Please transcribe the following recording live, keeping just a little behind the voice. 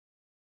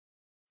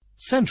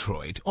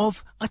Centroid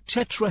of a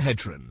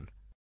tetrahedron.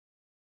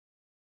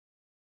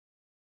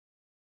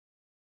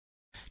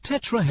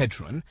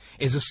 Tetrahedron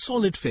is a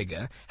solid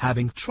figure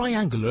having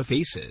triangular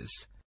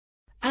faces,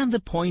 and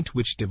the point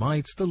which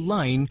divides the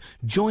line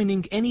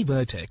joining any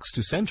vertex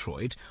to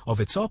centroid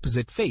of its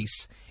opposite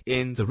face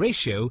in the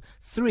ratio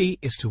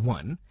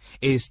 3:1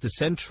 is the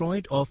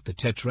centroid of the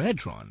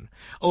tetrahedron,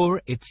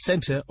 or its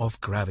center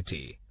of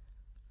gravity.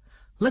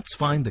 Let's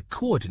find the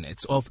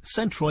coordinates of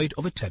centroid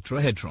of a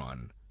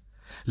tetrahedron.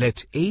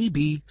 Let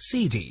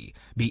ABCD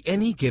be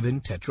any given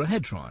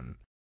tetrahedron.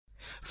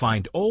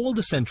 Find all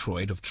the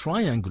centroid of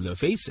triangular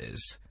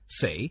faces,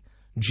 say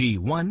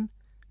G1,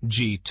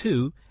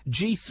 G2,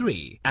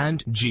 G3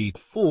 and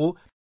G4.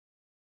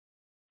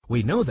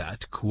 We know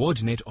that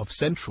coordinate of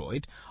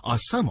centroid are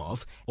sum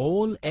of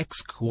all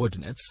x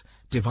coordinates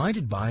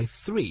divided by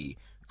 3,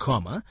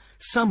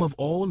 sum of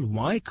all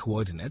y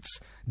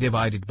coordinates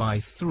divided by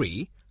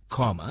 3,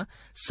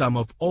 sum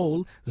of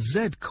all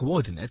z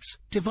coordinates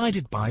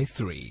divided by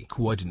 3.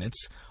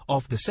 Coordinates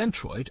of the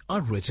centroid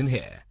are written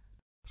here.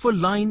 For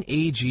line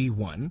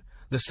AG1,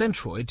 the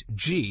centroid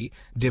G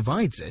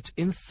divides it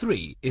in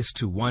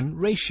 3:1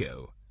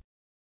 ratio.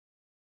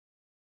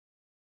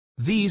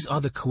 These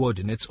are the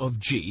coordinates of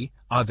G,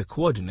 are the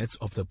coordinates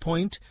of the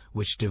point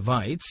which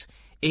divides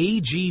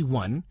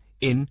AG1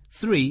 in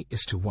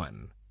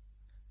 3:1,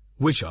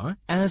 which are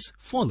as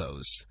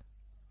follows.